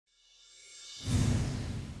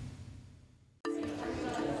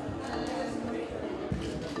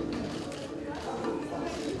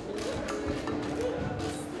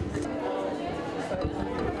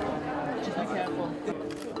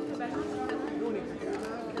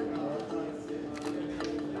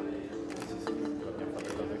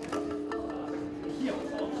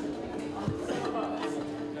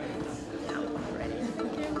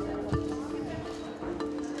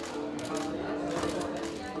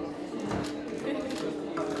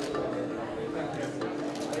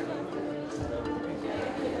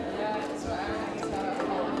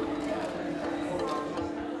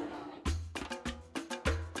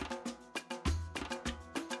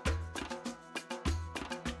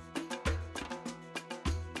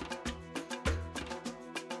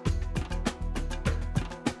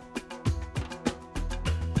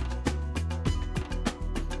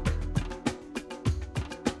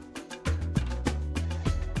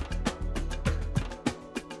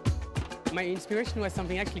My inspiration was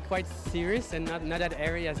something actually quite serious and not that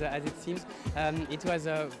airy as it seems. It was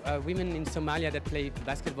women in Somalia that play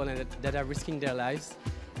basketball and that are risking their lives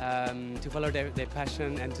to follow their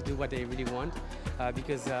passion and to do what they really want,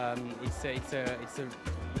 because it's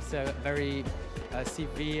a very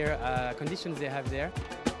severe conditions they have there.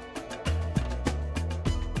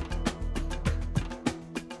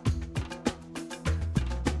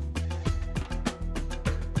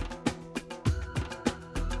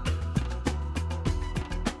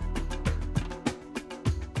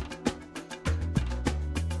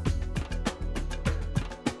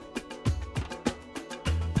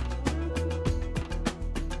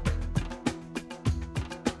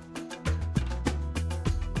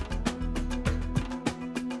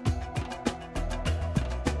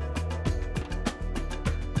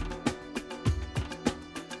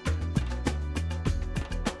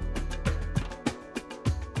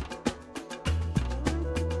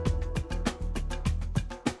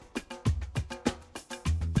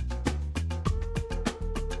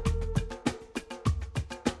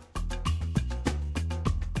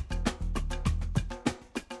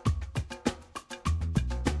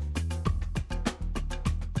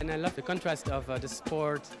 And I love the contrast of the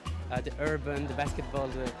sport, the urban, the basketball,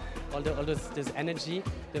 all those energy,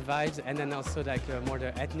 the vibes, and then also like more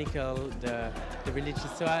the ethnical, the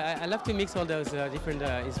religious. So I love to mix all those different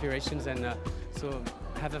inspirations and so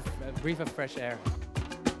have a breath of fresh air.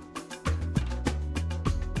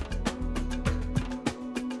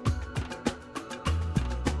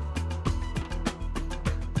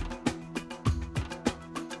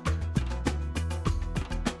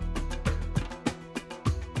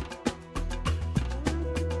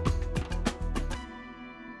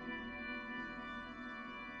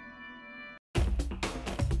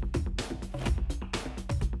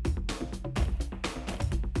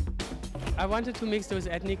 I wanted to mix those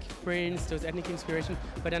ethnic prints, those ethnic inspiration,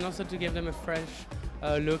 but then also to give them a fresh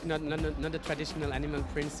look, not the traditional animal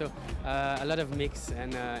prints. So a lot of mix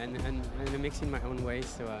and a mix in my own way.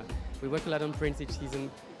 So we work a lot on prints each season,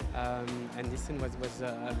 and this one was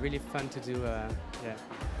really fun to do. Yeah.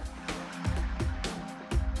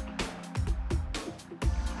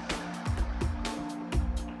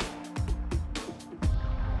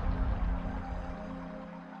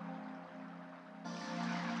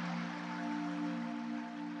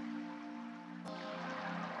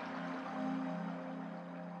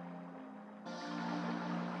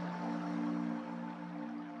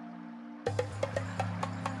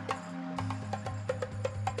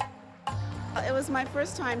 It was my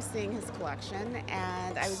first time seeing his collection,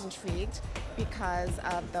 and I was intrigued because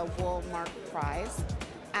of the Wool Mark Prize.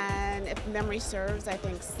 And if memory serves, I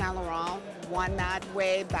think Saint Laurent won that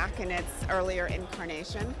way back in its earlier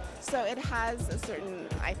incarnation. So it has a certain,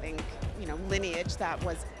 I think, lineage that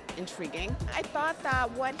was intriguing. I thought that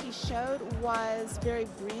what he showed was very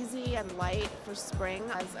breezy and light for spring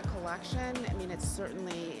as a collection. I mean, it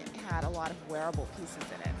certainly had a lot of wearable pieces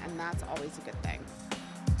in it, and that's always a good thing.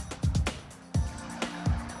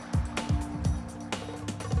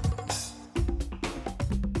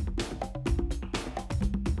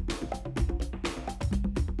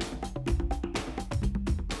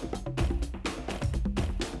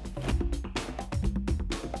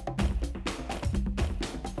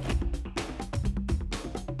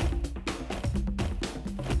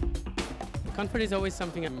 Comfort is always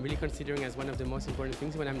something I'm really considering as one of the most important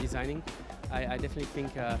things when I'm designing. I definitely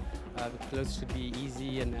think the clothes should be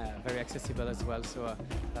easy and very accessible as well. So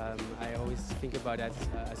I always think about that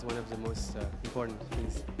as one of the most important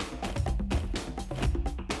things.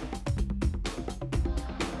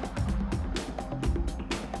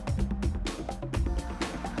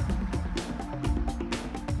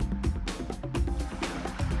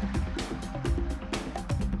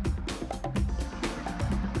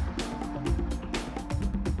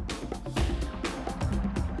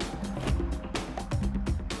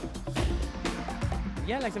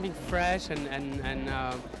 Yeah, like something fresh and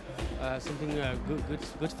something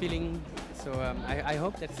good feeling. So I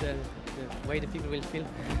hope that's the way the people will feel.